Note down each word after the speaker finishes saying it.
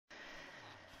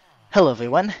Hello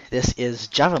everyone, this is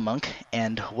Javamonk,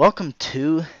 and welcome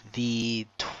to the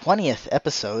 20th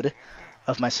episode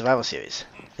of my survival series.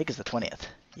 I think it's the 20th.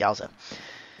 Yowza.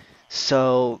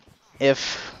 So,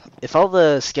 if all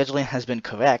the scheduling has been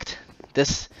correct,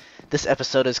 this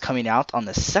episode is coming out on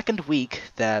the second week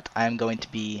that I'm going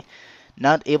to be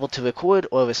not able to record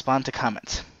or respond to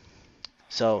comments.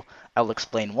 So, I'll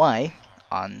explain why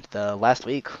on the last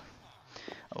week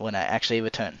when I actually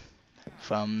return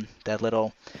from that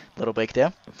little break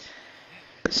there.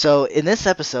 So in this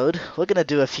episode, we're gonna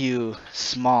do a few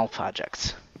small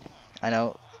projects. I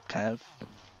know, kind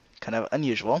of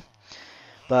unusual,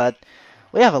 but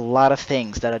we have a lot of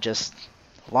things that are just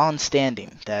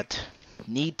long-standing that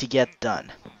need to get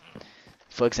done.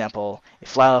 For example, a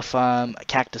flower farm, a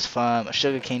cactus farm, a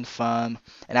sugarcane farm,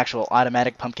 an actual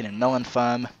automatic pumpkin and melon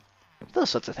farm,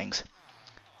 those sorts of things.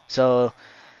 So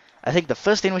I think the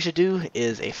first thing we should do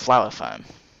is a flower farm.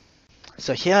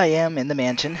 So here I am in the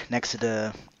mansion next to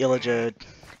the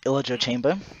illager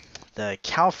chamber, the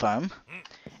cow farm,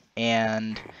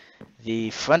 and the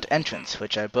front entrance,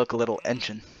 which I broke a little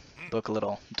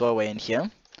doorway in here,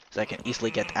 so I can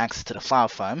easily get access to the flower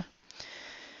farm.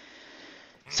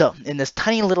 So in this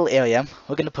tiny little area,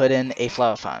 we're going to put in a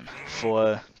flower farm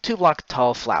for 2-block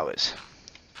tall flowers.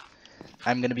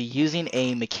 I'm going to be using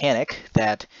a mechanic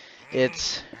that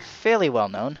it's fairly well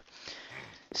known.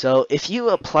 So if you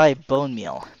apply bone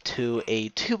meal to a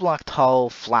 2-block tall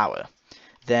flower,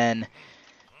 then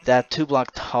that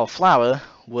 2-block tall flower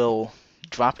will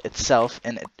drop itself,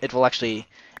 and it'll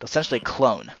essentially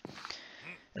clone.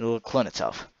 It will clone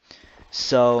itself.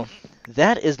 So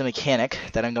that is the mechanic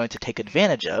that I'm going to take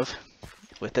advantage of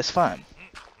with this farm.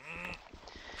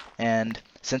 And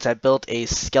since I built a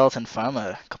skeleton farm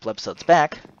a couple episodes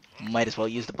back, might as well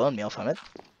use the bone meal from it.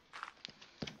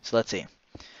 So let's see.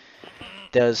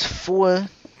 There's 4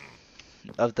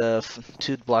 of the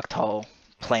 2-block tall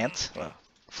plants, well,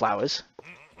 flowers.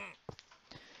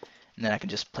 And then I can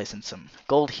just place in some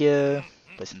gold here,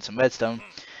 place in some redstone.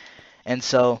 And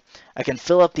so I can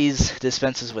fill up these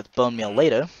dispensers with bone meal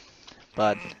later,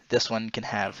 but this one can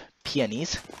have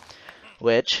peonies,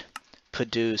 which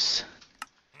produce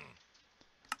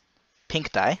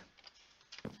pink dye.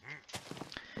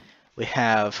 We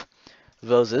have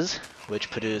roses,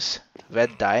 which produce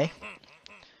red dye.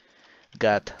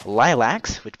 Got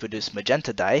lilacs, which produce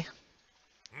magenta dye,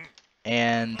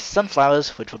 and sunflowers,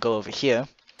 which will go over here.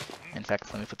 In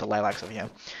fact, let me put the lilacs over here.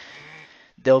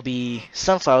 There'll be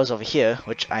sunflowers over here,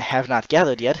 which I have not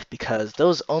gathered yet, because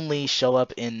those only show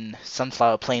up in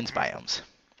sunflower plains biomes.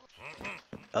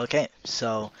 Okay,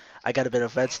 so I got a bit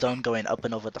of redstone going up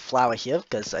and over the flower here,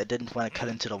 because I didn't want to cut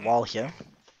into the wall here.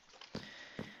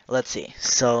 Let's see,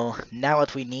 so now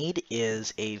what we need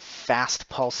is a fast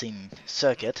pulsing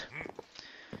circuit.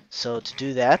 So to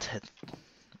do that,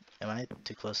 am I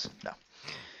too close? No.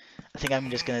 I think I'm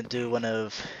just gonna do one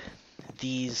of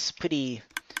these pretty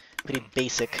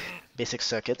basic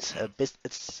circuits.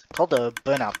 It's called a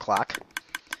burnout clock,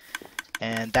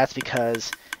 and that's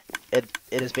because it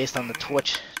is based on the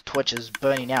torches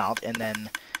burning out and then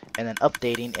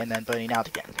updating and then burning out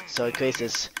again. So it creates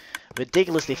this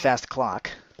ridiculously fast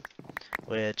clock,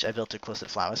 which I built too close to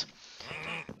the flowers.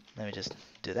 Let me just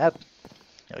do that.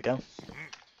 There we go.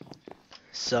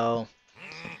 So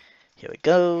here we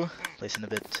go, placing a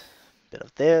bit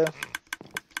of there.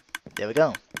 There we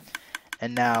go.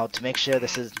 And now to make sure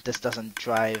this doesn't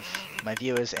drive my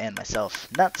viewers and myself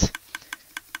nuts,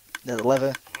 there's a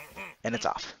lever, and it's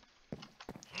off.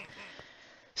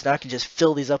 So now I can just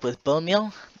fill these up with bone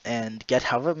meal and get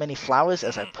however many flowers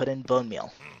as I put in bone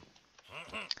meal.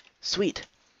 Sweet.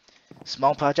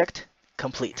 Small project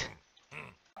complete.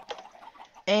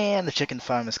 And the chicken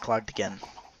farm is clogged again.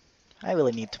 I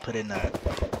really need to put in a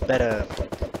better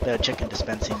chicken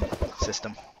dispensing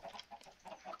system.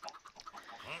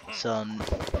 So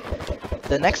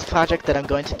the next project that I'm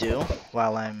going to do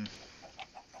while I'm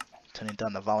turning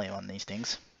down the volume on these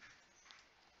things.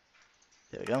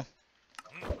 There we go.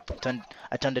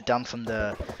 I turned it down from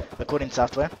the recording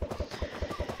software.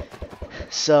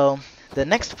 So the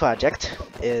next project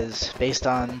is based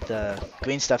on the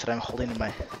green stuff that I'm holding in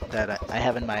I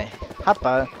have in my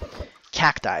hotbar,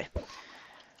 cacti.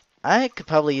 I could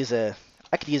use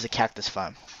a cactus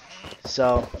farm.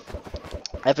 So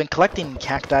I've been collecting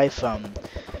cacti from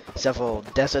several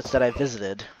deserts that I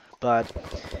visited, but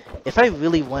if I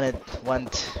really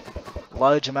want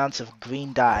large amounts of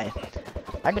green dye,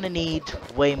 I'm gonna need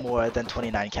way more than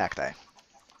 29 cacti.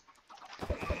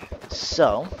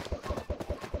 So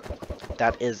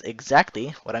that is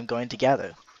exactly what I'm going to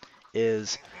gather,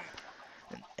 is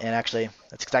And actually,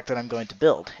 that's exactly what I'm going to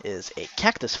build, is a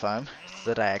cactus farm, so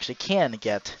that I actually can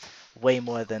get way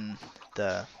more than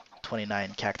the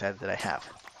 29 cacti that I have.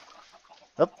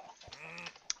 Oh,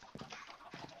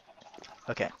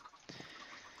 okay.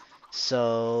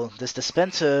 So this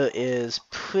dispenser is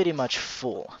pretty much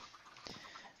full.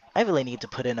 I really need to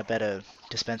put in a better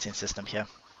dispensing system here.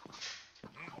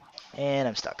 And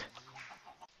I'm stuck.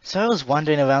 So I was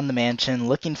wandering around the mansion a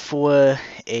looking for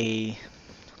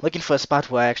a spot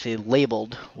where I actually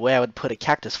labeled where I would put a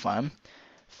cactus farm.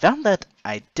 Found that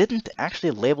I didn't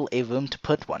actually label a room to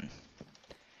put one.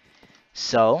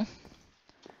 So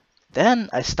then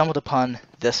I stumbled upon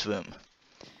this room.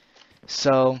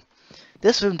 So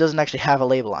this room doesn't actually have a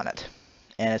label on it.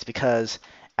 And it's because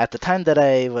at the time that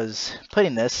I was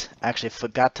putting this, I actually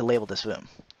forgot to label this room.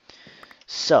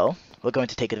 So we're going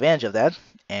to take advantage of that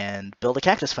and build a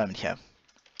cactus farm in here.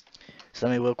 So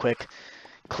let me real quick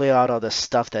clear out all the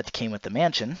stuff that came with the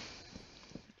mansion.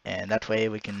 And that way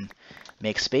we can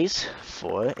make space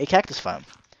for a cactus farm.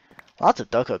 Lots of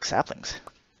dark oak saplings.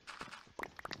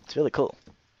 It's really cool.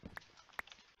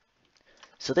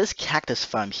 So this cactus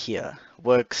farm here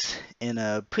works in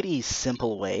a pretty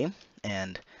simple way,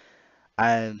 and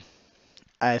I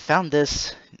found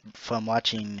this from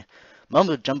watching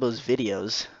Mumbo Jumbo's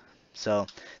videos. So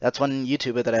that's one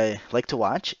YouTuber that I like to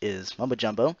watch is Mumbo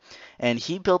Jumbo, and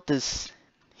he built these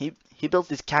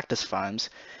cactus farms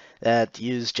that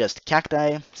use just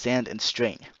cacti, sand, and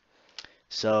string.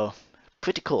 So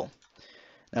pretty cool.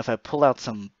 Now if I pull out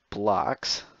some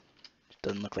blocks, it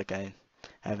doesn't look like I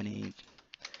have any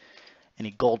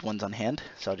gold ones on hand,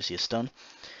 so I'll just use stone.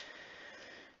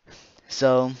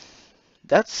 So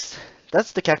that's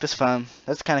the cactus farm.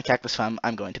 That's the kind of cactus farm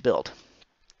I'm going to build.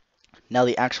 Now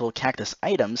the actual cactus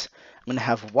items, I'm going to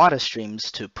have water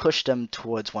streams to push them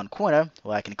towards one corner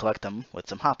where I can collect them with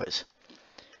some hoppers.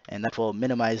 And that will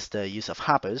minimize the use of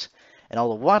hoppers. And all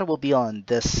the water will be on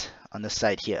this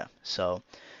side here. So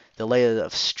the layer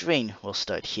of string will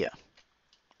start here.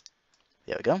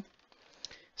 There we go.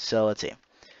 So let's see.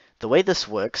 The way this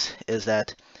works is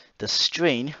that the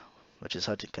string, which is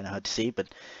kind of hard to see, but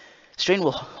string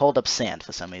will hold up sand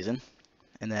for some reason.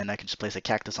 And then I can just place a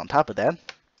cactus on top of that.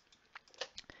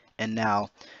 And now,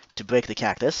 to break the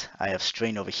cactus, I have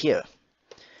string over here.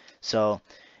 So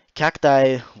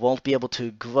cacti won't be able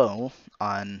to grow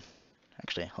on...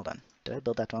 Actually, hold on. Did I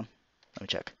build that one? Let me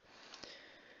check.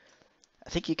 I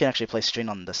think you can actually place string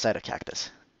on the side of cactus.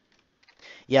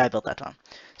 Yeah, I built that one.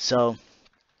 So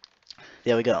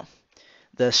there we go.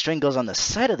 The string goes on the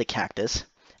side of the cactus,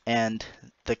 and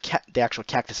the actual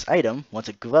cactus item, once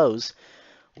it grows,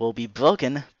 will be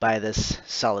broken by this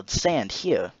solid sand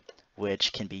here,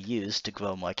 which can be used to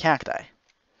grow more cacti.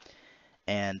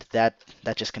 And that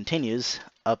just continues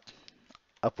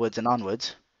upwards and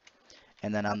onwards.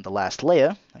 And then on the last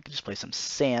layer, I can just place some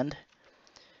sand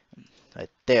right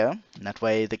there, and that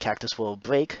way the cactus will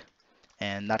break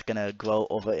and not gonna grow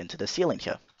over into the ceiling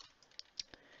here.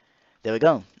 There we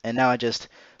go. And now I just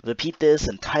repeat this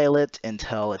and tile it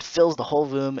until it fills the whole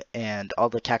room and all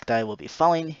the cacti will be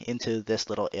falling into this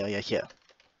little area here.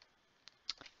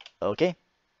 Okay.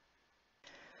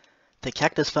 The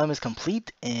cactus farm is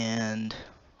complete, and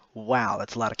wow,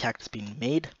 that's a lot of cactus being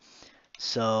made.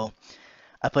 So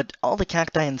I put all the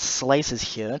cacti in slices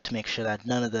here to make sure that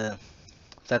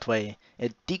that way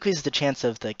it decreases the chance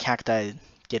of the cacti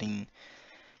getting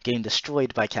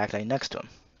destroyed by cacti next to them.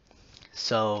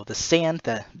 So the sand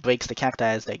that breaks the cacti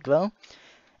as they grow,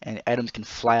 and items can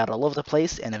fly out all over the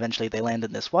place, and eventually they land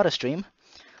in this water stream,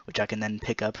 which I can then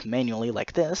pick up manually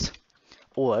like this,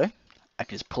 or I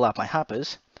can just pull out my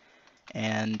hoppers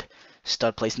and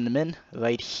start placing them in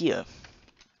right here.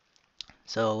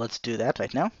 So let's do that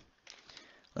right now.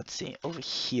 Let's see, over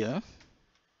here.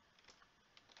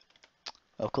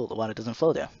 Oh cool, the water doesn't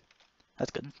flow there.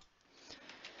 That's good.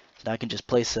 So now I can just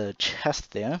place a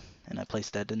chest there, and I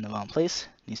placed that in the wrong place.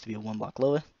 It needs to be one block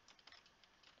lower.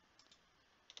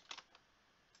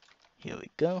 Here we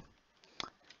go.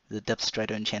 The Depth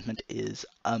Strider enchantment is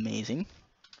amazing.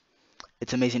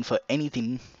 It's amazing for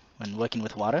anything when working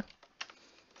with water.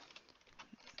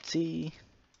 Let's see.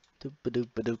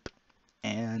 Doop-a-doop-a-doop.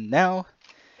 And now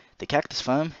the cactus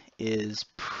farm is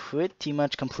pretty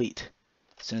much complete.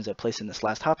 As soon as I place in this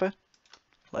last hopper,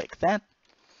 like that,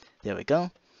 there we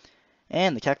go.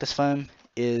 And the cactus farm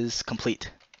is complete.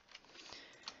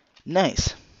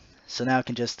 Nice. So now I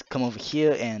can just come over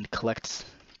here and collect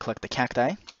the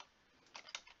cacti.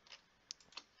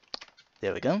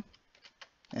 There we go.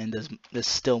 And there's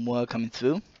still more coming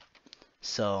through.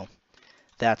 So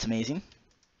that's amazing.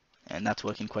 And that's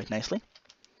working quite nicely.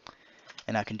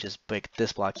 And I can just break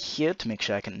this block here to make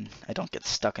sure I don't get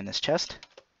stuck in this chest.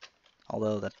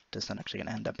 Although that is not actually going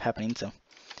to end up happening, so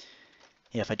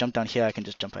yeah, if I jump down here, I can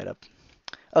just jump right up.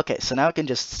 Okay, so now I can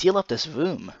just seal up this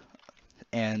room,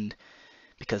 and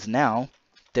because now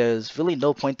there's really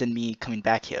no point in me coming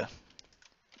back here,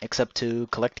 except to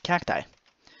collect cacti.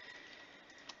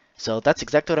 So that's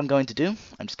exactly what I'm going to do.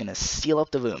 I'm just going to seal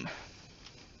up the room,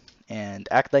 and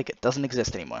act like it doesn't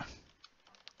exist anymore.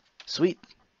 Sweet.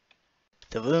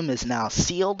 The room is now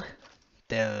sealed.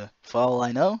 For all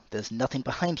I know, there's nothing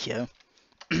behind here.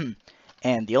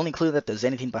 And the only clue that there's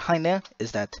anything behind there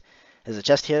is that there's a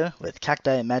chest here with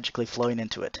cacti magically flowing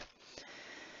into it.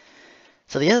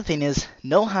 So the other thing is,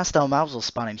 no hostile mobs will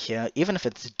spawn in here, even if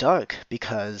it's dark,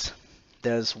 because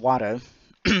there's water.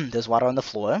 There's water on the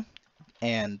floor,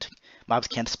 and mobs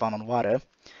can't spawn on water.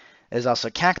 There's also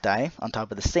cacti on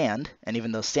top of the sand, and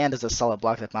even though sand is a solid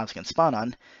block that mobs can spawn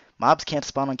on, mobs can't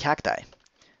spawn on cacti.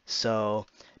 So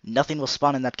nothing will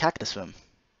spawn in that cactus room.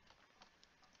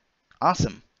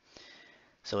 Awesome.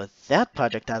 So with that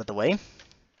project out of the way,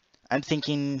 I'm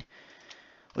thinking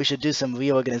we should do some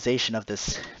reorganization of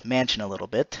this mansion a little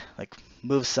bit, like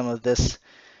move some of this.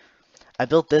 I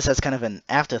built this as kind of an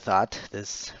afterthought,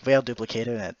 this rail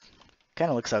duplicator, and it kind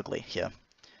of looks ugly here.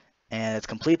 And it's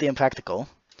completely impractical.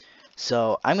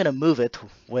 So I'm going to move it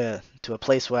to a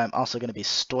place where I'm also going to be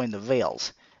storing the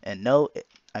rails. And no,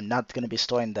 I'm not going to be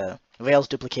storing the rails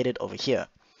duplicated over here.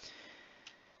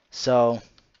 So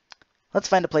let's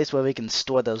find a place where we can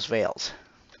store those rails.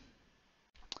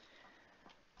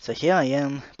 So here I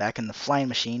am back in the flying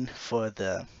machine for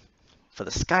the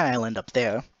Sky Island up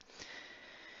there.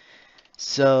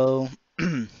 So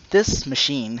this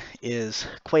machine is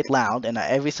quite loud, and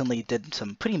I recently did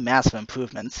some pretty massive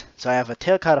improvements. So I have a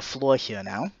terracotta floor here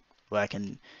now, where I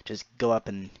can just go up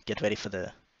and get ready.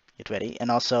 And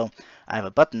also I have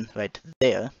a button right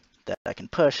there that I can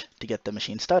push to get the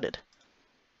machine started.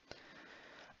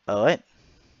 Alright.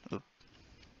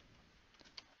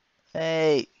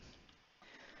 Hey!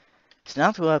 So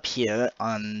now that we're up here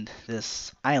on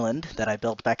this island that I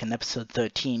built back in episode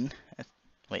 13.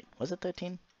 Wait, was it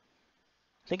 13?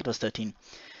 I think it was 13.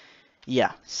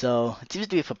 Yeah, so it seems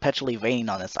to be perpetually raining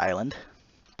on this island,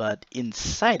 but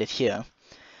inside it here,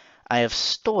 I have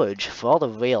storage for all the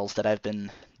rails that I've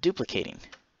been duplicating,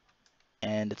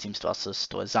 and it seems to also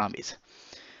store zombies.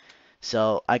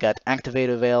 So I got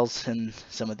activator rails in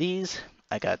some of these,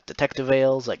 I got detector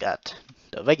rails, I got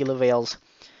the regular rails,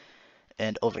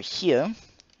 and over here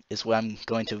is where I'm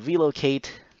going to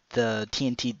relocate the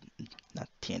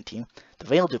the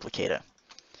rail duplicator.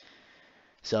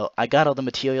 So I got all the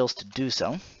materials to do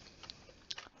so.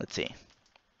 Let's see.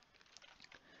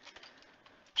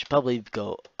 Should probably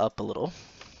go up a little,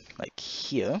 like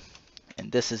here,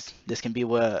 and this can be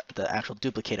where the actual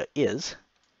duplicator is.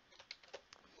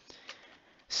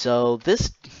 So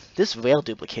this rail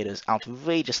duplicator is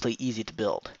outrageously easy to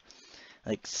build.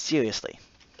 Like seriously,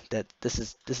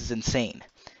 this is insane.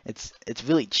 It's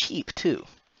really cheap too.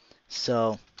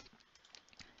 So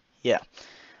yeah,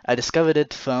 I discovered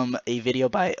it from a video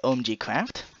by OMG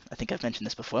Craft. I think I've mentioned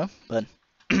this before, but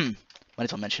might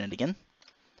as well mention it again.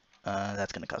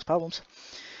 That's going to cause problems.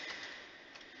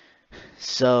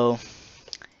 So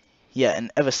yeah,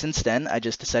 and ever since then, I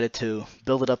just decided to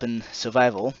build it up in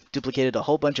survival, duplicated a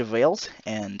whole bunch of rails,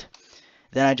 and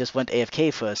then I just went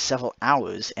AFK for several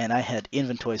hours, and I had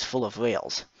inventories full of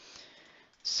rails.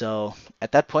 So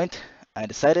at that point, I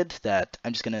decided that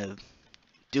I'm just going to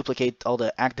duplicate all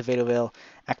the activator rail,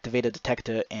 activator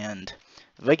detector, and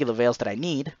regular rails that I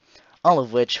need, all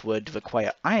of which would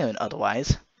require iron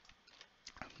otherwise.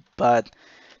 But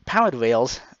powered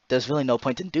rails, there's really no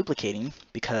point in duplicating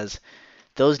because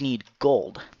those need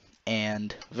gold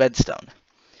and redstone,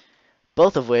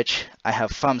 both of which I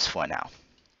have farms for now.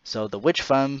 So the witch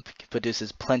farm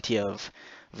produces plenty of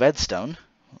redstone,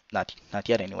 not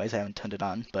yet anyways, I haven't turned it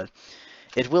on, but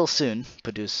it will soon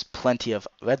produce plenty of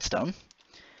redstone.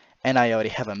 And I already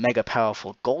have a mega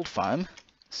powerful gold farm,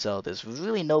 so there's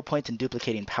really no point in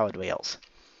duplicating powered rails.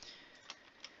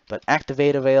 But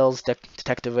activator rails,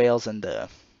 detector rails, and the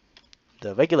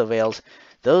regular rails,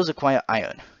 those require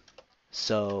iron.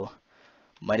 So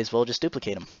might as well just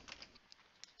duplicate them.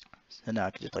 So now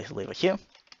I can just place a lever here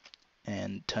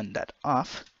and turn that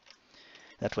off.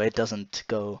 That way it doesn't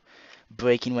go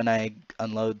breaking when I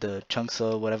unload the chunks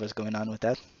or whatever's going on with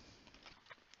that.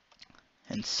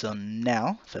 And so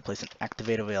now, if I place an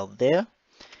activator rail there,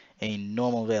 a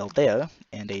normal rail there,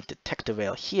 and a detector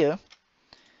rail here,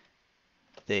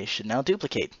 they should now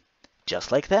duplicate.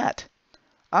 Just like that.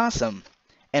 Awesome!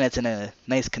 And it's in a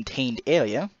nice contained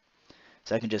area,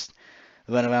 so I can just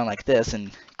run around like this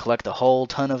and collect a whole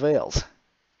ton of rails.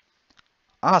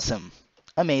 Awesome,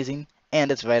 amazing,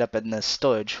 and it's right up in the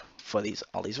storage for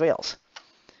all these rails.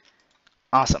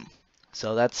 Awesome.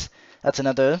 So that's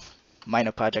another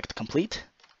minor project complete.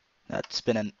 That's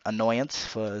been an annoyance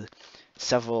for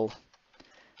several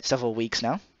weeks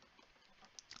now.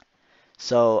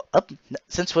 So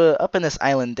since we're up in this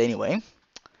island anyway,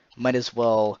 might as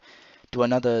well do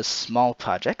another small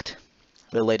project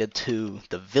related to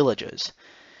the villagers.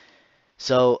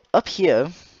 So up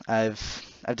here, I've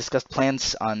discussed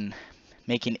plans on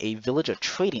making a villager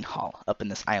trading hall up in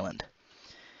this island.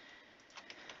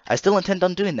 I still intend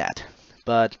on doing that,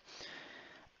 but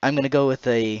I'm gonna go with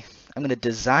I'm gonna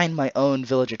design my own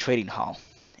villager trading hall,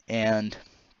 and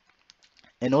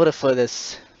in order for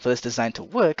this design to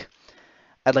work,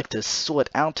 I'd like to sort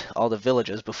out all the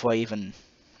villagers before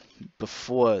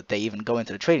they even go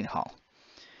into the trading hall.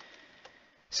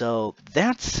 So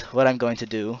that's what I'm going to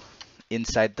do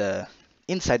inside the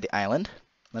island.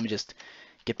 Let me just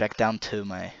get back down to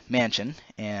my mansion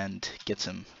and get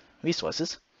some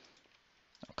resources.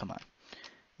 Oh, come on.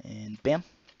 And bam.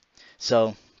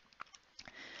 So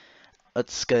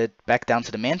let's get back down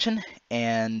to the mansion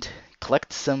and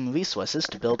collect some resources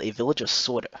to build a villager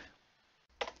sorter.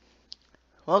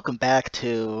 Welcome back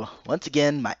to, once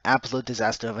again, my absolute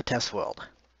disaster of a test world.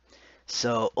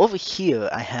 So over here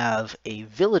I have a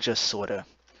villager sorter.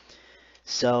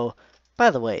 So,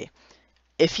 by the way,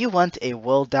 if you want a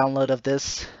world download of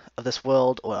this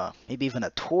world, or maybe even a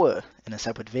tour in a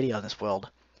separate video of this world,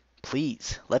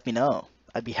 please let me know.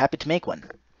 I'd be happy to make one.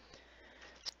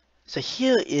 So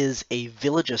here is a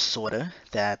villager sorter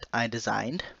that I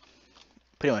designed,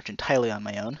 pretty much entirely on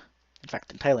my own. In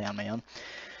fact, entirely on my own.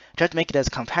 I tried to make it as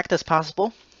compact as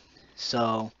possible.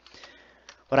 So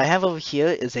what I have over here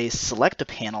is a selector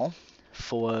panel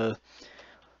for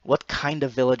what kind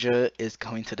of villager is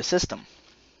going to the system.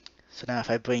 So now if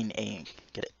I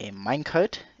get a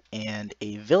minecart and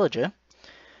a villager,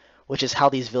 which is how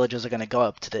these villagers are going to go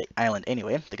up to the island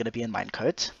anyway. They're going to be in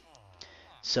minecarts.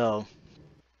 So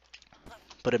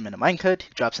put him in a minecart,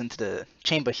 he drops into the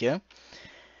chamber here,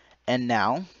 and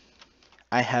now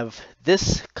I have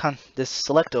this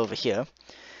selector over here,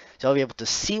 so I'll be able to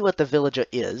see what the villager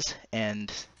is,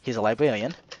 and he's a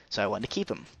librarian, so I want to keep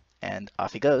him, and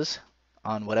off he goes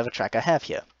on whatever track I have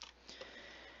here.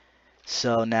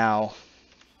 So now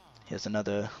here's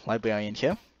another librarian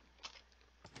here.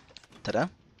 Ta-da!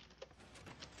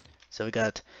 So we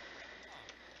got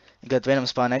random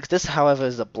spawn eggs. This, however,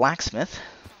 is a blacksmith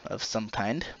of some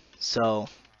kind, so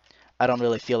I don't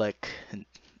really feel like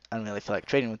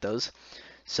trading with those.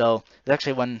 So that's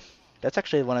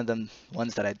actually one of the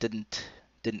ones that I didn't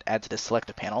add to the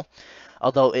selector panel.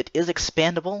 Although it is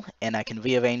expandable and I can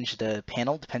rearrange the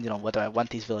panel depending on whether I want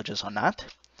these villagers or not.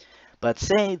 But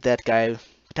pretend that guy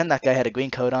had a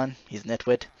green coat on, he's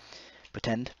nitwit,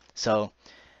 pretend. So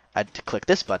I'd click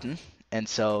this button, and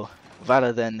so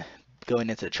rather than going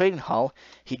into the trading hall,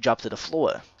 he dropped to the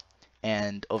floor.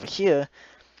 And over here,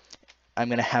 I'm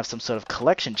going to have some sort of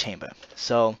collection chamber.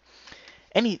 So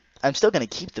I'm still going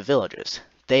to keep the villagers.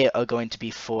 They are going to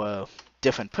be for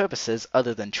different purposes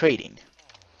other than trading.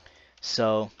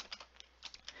 So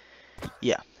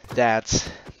yeah, that's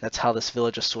how this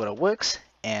villager sort of works,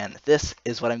 and this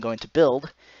is what I'm going to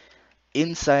build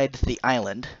inside the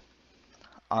island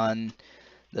on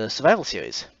the survival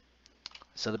series.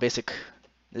 So this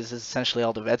is essentially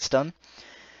all the redstone.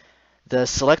 The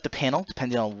selector panel,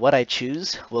 depending on what I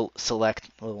choose, will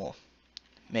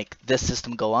make this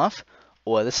system go off,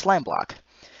 or the slime block.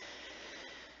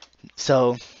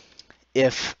 So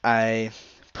if I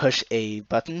push a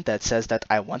button that says that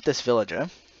I want this villager,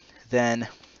 then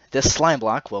this slime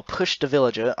block will push the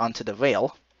villager onto the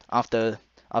rail, off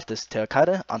this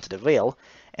terracotta onto the rail,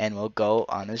 and will go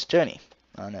on his journey,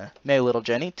 on a merry little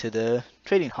journey to the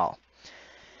trading hall.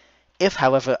 If,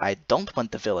 however, I don't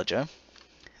want the villager,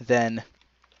 then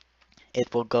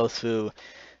it will go through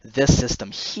this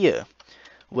system here,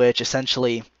 which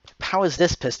essentially powers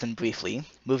this piston briefly,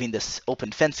 moving this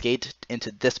open fence gate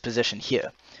into this position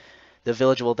here. The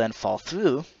villager will then fall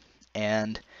through,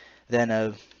 and then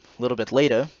a little bit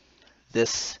later,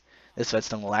 this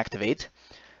redstone will activate,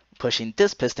 pushing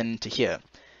this piston into here.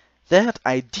 That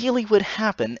ideally would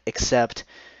happen, except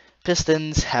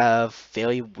pistons have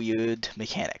very weird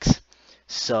mechanics.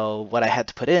 So what I had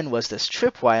to put in was this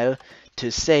tripwire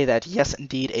to say that yes,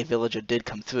 indeed, a villager did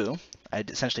come through. I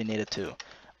essentially needed to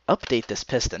update this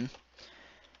piston,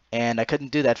 and I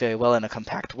couldn't do that very well in a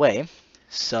compact way.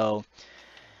 So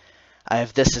I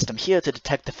have this system here to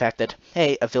detect the fact that,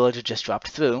 hey, a villager just dropped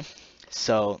through.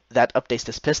 So that updates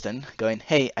this piston, going,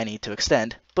 hey, I need to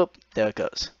extend. boop, there it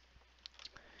goes.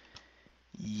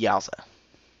 Yowza.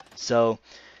 So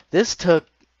this took,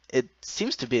 it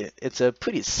seems to be, it's a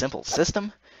pretty simple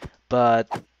system, but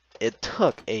it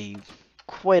took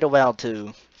quite a while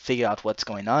to figure out what's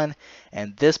going on,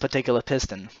 and this particular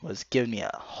piston was giving me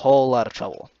a whole lot of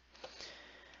trouble.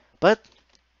 But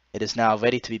it is now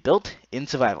ready to be built in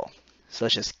survival. So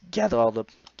let's just gather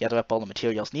up all the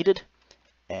materials needed,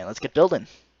 and let's get building.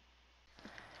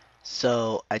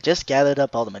 So I just gathered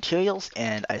up all the materials,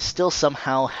 and I still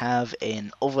somehow have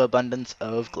an overabundance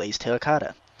of glazed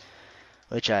terracotta,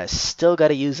 which I still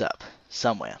gotta use up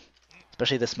somewhere,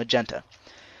 especially this magenta.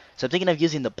 So I'm thinking of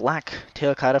using the black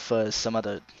terracotta for some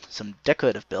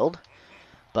decorative build,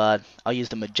 but I'll use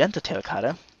the magenta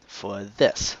terracotta for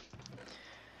this,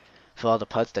 for all the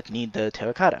parts that need the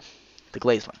terracotta, the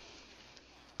glazed one.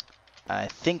 I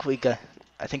think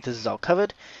this is all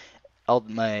covered. All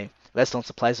my redstone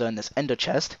supplies are in this ender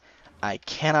chest. I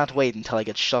cannot wait until I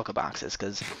get shulker boxes,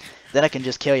 because then I can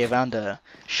just carry around a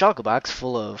shulker box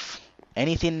full of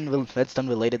anything redstone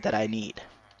related that I need,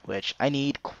 which I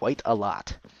need quite a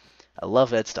lot. I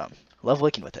love redstone. Love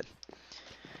working with it.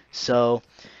 So,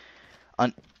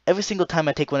 on every single time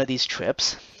I take one of these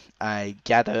trips, I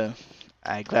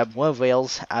grab more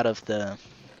rails out of the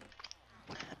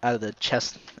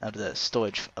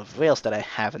storage of rails that I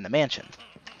have in the mansion.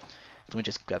 Let me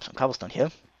just grab some cobblestone here.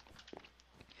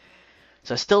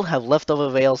 So I still have leftover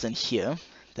rails in here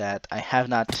that I have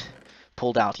not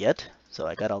pulled out yet. So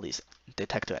I got all these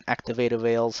detector and activator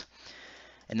rails.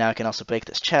 And now I can also break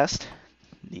this chest,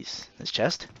 this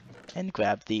chest, and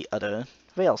grab the other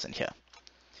rails in here.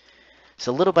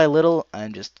 So little by little,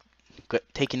 I'm just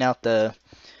taking out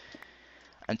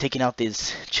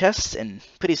these chests, and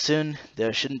pretty soon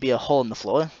there shouldn't be a hole in the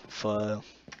floor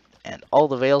and all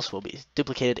the rails will be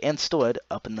duplicated and stored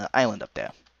up in the island up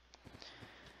there.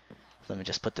 Let me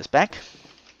just put this back.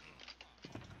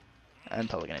 I'm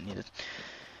probably gonna need it.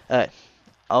 Alright,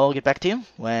 I'll get back to you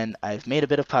when I've made a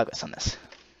bit of progress on this.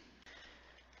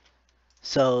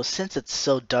 So since it's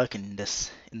so dark in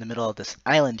the middle of this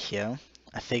island here,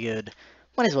 I figured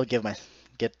might as well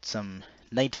get some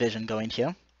night vision going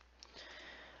here.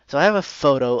 So I have a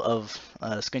photo of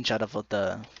a screenshot of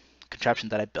the contraption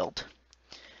that I built.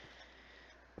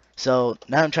 So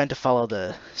now I'm trying to follow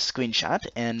the screenshot,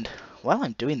 and while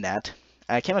I'm doing that,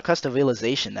 I came across the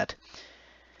realization that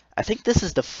I think this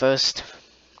is the first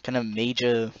kind of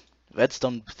major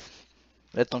redstone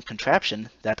contraption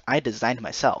that I designed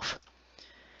myself.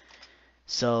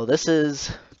 So this is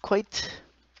quite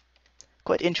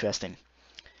interesting,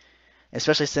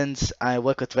 especially since I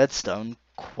work with redstone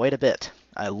quite a bit.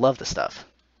 I love the stuff.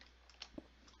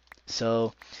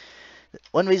 So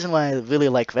one reason why I really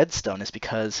like redstone is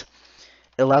because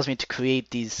it allows me to create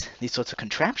these sorts of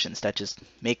contraptions that just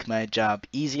make my job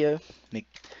easier, make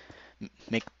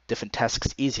different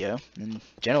tasks easier, and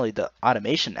generally the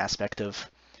automation aspect of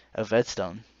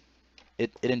redstone,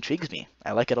 it intrigues me.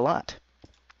 I like it a lot.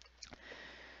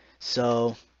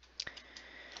 So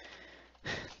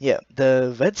yeah,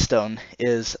 the redstone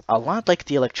is a lot like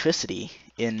electricity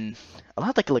in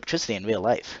real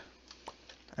life.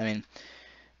 I mean,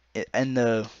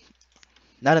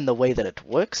 not in the way that it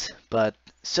works, but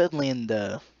certainly in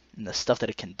the stuff that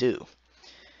it can do.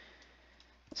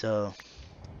 So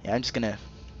yeah, I'm just gonna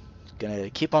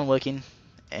keep on working.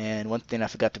 And one thing I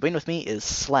forgot to bring with me is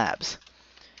slabs.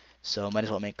 So might as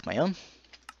well make my own.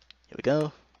 Here we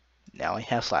go. Now I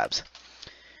have slabs.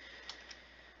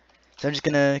 So I'm just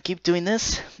gonna keep doing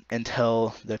this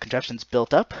until the contraption's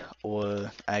built up,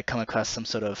 or I come across some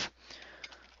sort of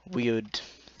weird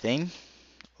thing,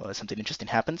 or something interesting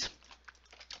happens.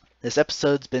 This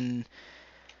episode's been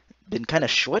kind of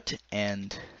short,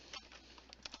 and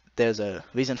there's a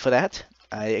reason for that.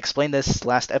 I explained this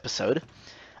last episode.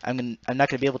 I'm not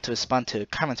gonna be able to respond to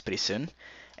comments pretty soon,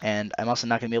 and I'm also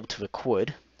not gonna be able to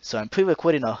record. So I'm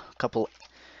pre-recording a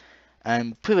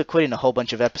whole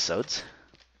bunch of episodes,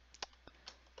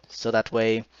 so that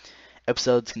way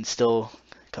episodes can still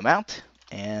come out,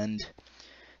 and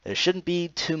there shouldn't be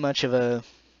too many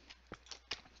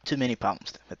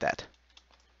problems with that.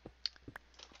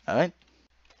 Alright.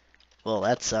 Well,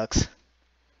 that sucks.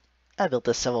 I built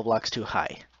this several blocks too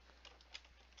high.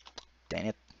 Dang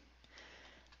it.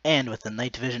 And with the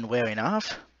night vision wearing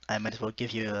off, I might as well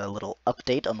give you a little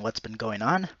update on what's been going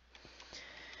on.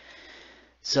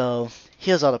 So,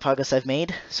 here's all the progress I've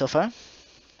made so far.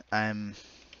 I'm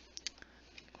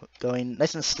going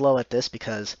nice and slow at this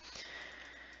because,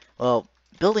 well,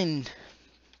 building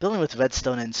with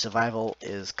redstone in survival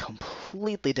is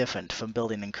completely different from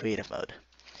building in creative mode.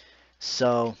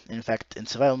 So, in fact, in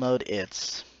survival mode,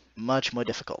 it's much more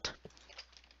difficult.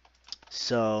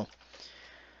 So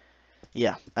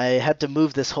yeah, I had to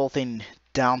move this whole thing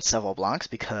down several blocks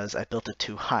because I built it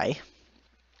too high,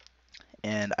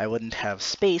 and I wouldn't have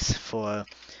space for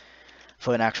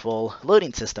an actual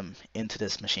loading system into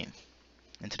this machine,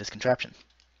 into this contraption.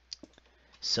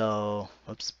 So,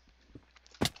 oops.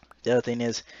 The other thing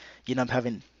is, you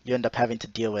end up having to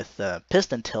deal with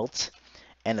piston tilts,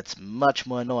 and it's much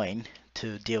more annoying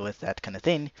to deal with that kind of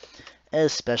thing,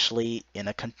 especially in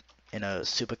a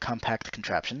super compact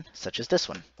contraption such as this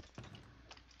one.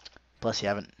 Plus, you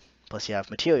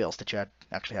have materials that you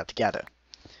actually have to gather.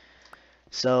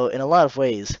 So, in a lot of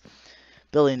ways,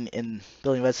 building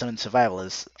Redstone in Survival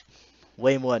is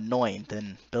way more annoying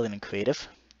than building in Creative,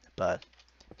 but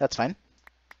that's fine.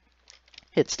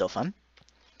 It's still fun.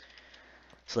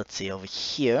 So let's see over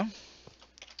here.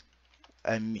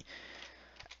 For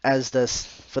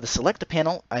the selector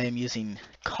panel, I am using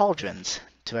cauldrons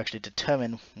to actually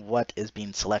determine what is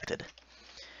being selected.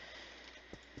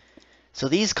 So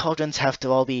these cauldrons have to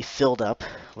all be filled up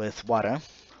with water,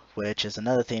 which is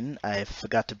another thing I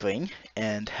forgot to bring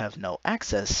and have no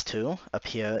access to up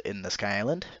here in the Sky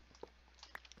Island.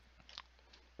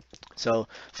 So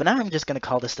for now, I'm just going to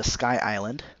call this the Sky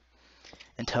Island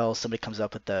until somebody comes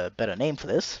up with a better name for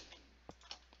this,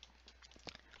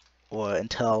 or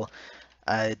until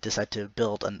I decide to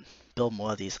build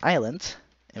more of these islands,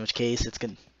 in which case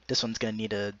this one's gonna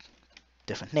need a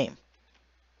different name.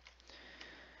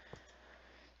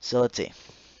 So let's see.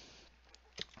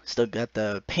 Still got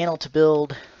the panel to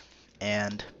build,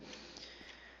 and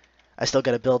I still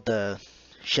got to build the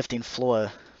shifting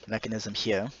floor mechanism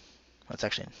here. Well, it's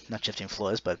actually not shifting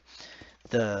floors, but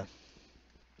the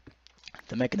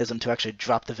mechanism to actually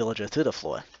drop the villager through the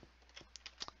floor.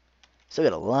 Still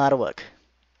got a lot of work.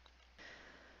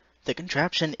 The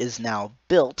contraption is now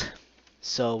built,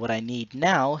 so what I need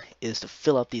now is to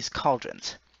fill up these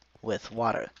cauldrons with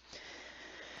water.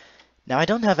 Now I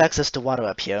don't have access to water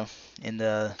up here in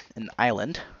the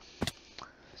island,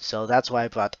 so that's why I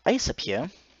brought ice up here.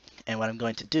 And what I'm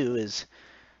going to do is,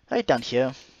 right down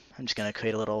here, I'm just going to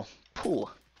create a little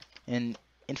pool, an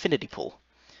infinity pool.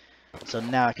 So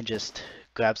now I can just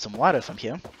grab some water from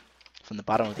here, from the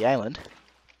bottom of the island,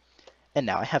 and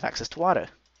now I have access to water.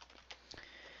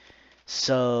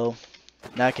 So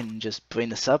now I can just bring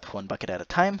this up one bucket at a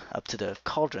time, up to the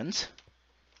cauldrons.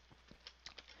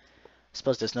 I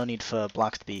suppose there's no need for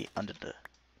blocks to be under the...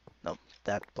 No,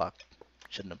 that block.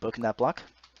 Shouldn't have broken that block.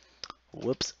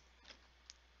 Whoops.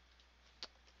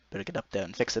 Better get up there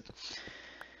and fix it.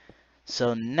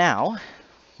 So now,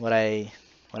 what I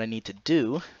need to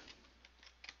do...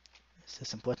 Is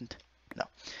this important? No.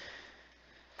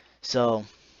 So,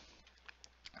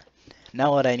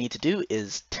 now what I need to do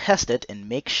is test it and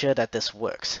make sure that this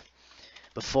works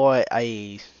before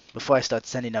I start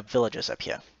sending up villagers up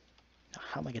here.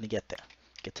 How am I going to get there?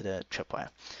 Get to the tripwire.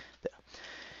 There.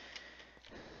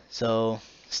 So,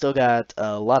 still got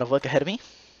a lot of work ahead of me.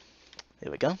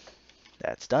 There we go.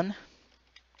 That's done.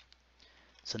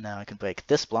 So now I can break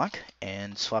this block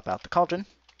and swap out the cauldron.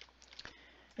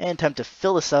 And time to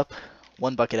fill this up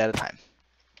one bucket at a time.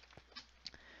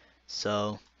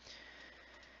 So,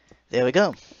 there we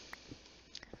go.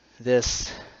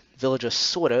 This villager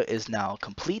sorter is now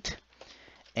complete,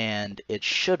 and it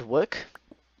should work.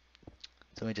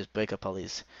 So let me just break up all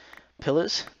these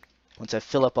pillars. Once I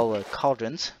fill up all the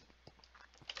cauldrons,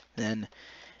 then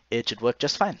it should work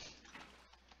just fine.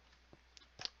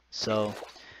 So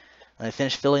when I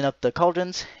finish filling up the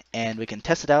cauldrons, and we can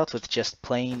test it out with just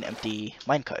plain empty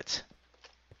minecarts.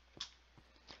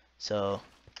 So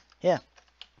yeah.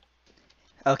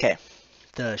 Okay,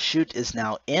 the chute is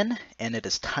now in, and it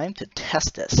is time to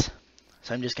test this.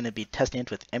 So I'm just going to be testing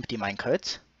it with empty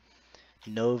minecarts.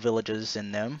 No villagers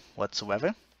in them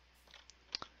whatsoever.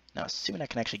 Now, assuming I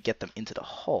can actually get them into the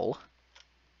hole.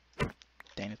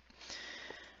 Dang it.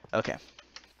 Okay.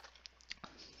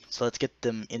 So let's get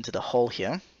them into the hole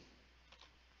here.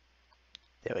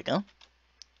 There we go.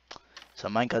 So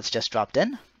minecarts just dropped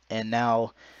in, and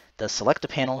now the selector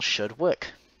panel should work.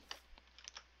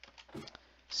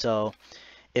 So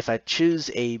if I choose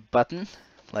a button,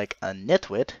 like a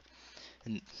nitwit,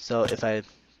 and so if I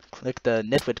click the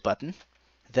nitwit button,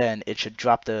 then it should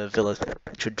drop the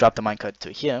minecart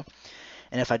to here.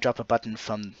 And if I drop a button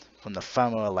from the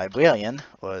farmer or librarian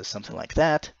or something like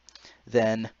that,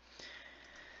 then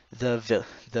the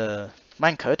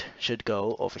minecart should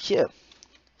go over here.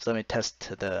 So let me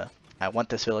test I want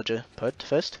this villager part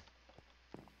first.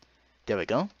 There we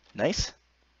go. Nice.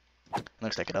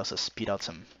 Looks like it also speed out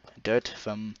some dirt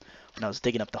from when I was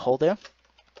digging up the hole there.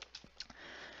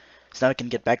 So now we can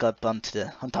get back up on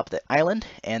top of the island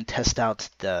and test out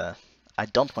the I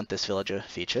don't want this villager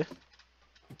feature.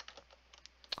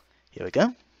 Here we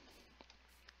go.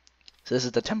 So this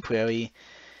is the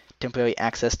temporary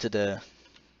access to the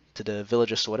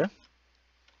villager sorter.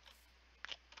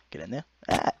 Get in there.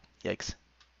 Ah, yikes.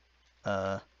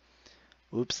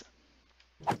 Oops.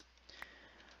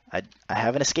 I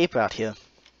have an escape route here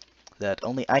that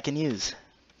only I can use.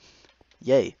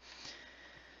 Yay.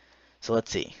 So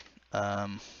let's see. I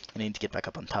need to get back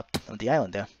up on top of the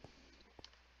island there.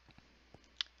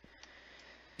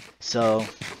 So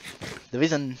the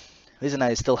reason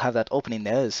I still have that opening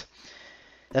there is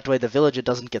that way the villager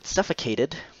doesn't get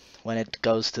suffocated when it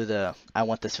goes to the I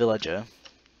want this villager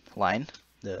line,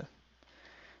 the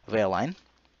rail line.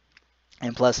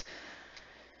 And plus,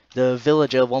 the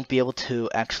villager won't be able to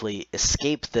actually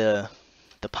escape the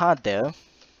pod there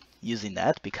using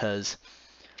that because,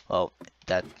 well,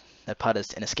 that pod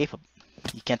is inescapable.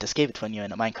 You can't escape it when you're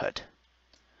in a minecart.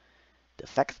 The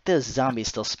fact that there's zombies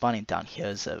still spawning down here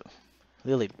is a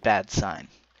really bad sign.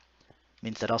 It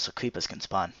means that also creepers can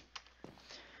spawn.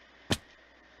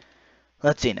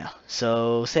 Let's see now.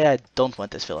 So, say I don't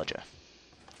want this villager.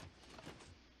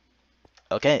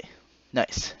 Okay,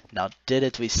 nice. Now, did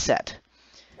it reset?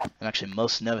 I'm actually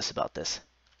most nervous about this.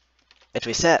 It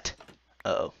reset!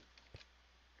 Uh-oh.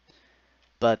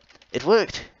 But it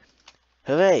worked!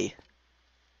 Hooray!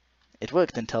 It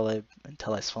worked until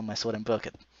I swung my sword and broke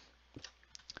it.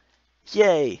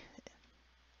 Yay!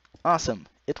 Awesome!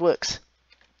 It works!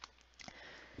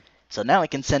 So now I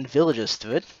can send villagers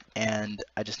through it, and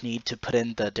I just need to put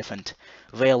in the different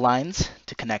rail lines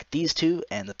to connect these two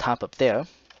and the top up there.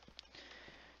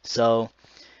 So,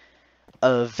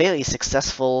 a very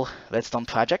successful redstone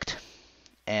project,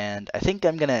 and I think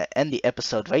I'm gonna end the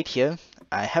episode right here.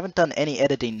 I haven't done any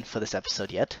editing for this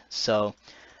episode yet, so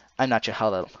I'm not sure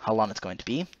how long it's going to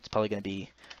be. It's probably going to be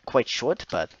quite short,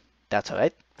 but that's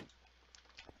alright.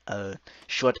 A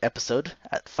short episode,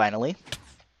 finally.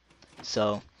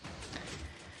 So,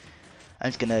 I'm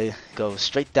just gonna go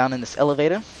straight down in this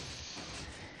elevator,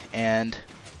 and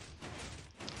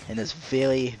in this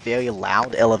very, very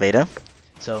loud elevator.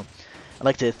 So, I'd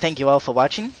like to thank you all for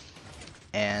watching,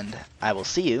 and I will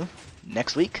see you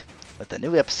next week with a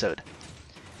new episode.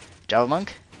 Javamonk,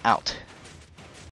 out.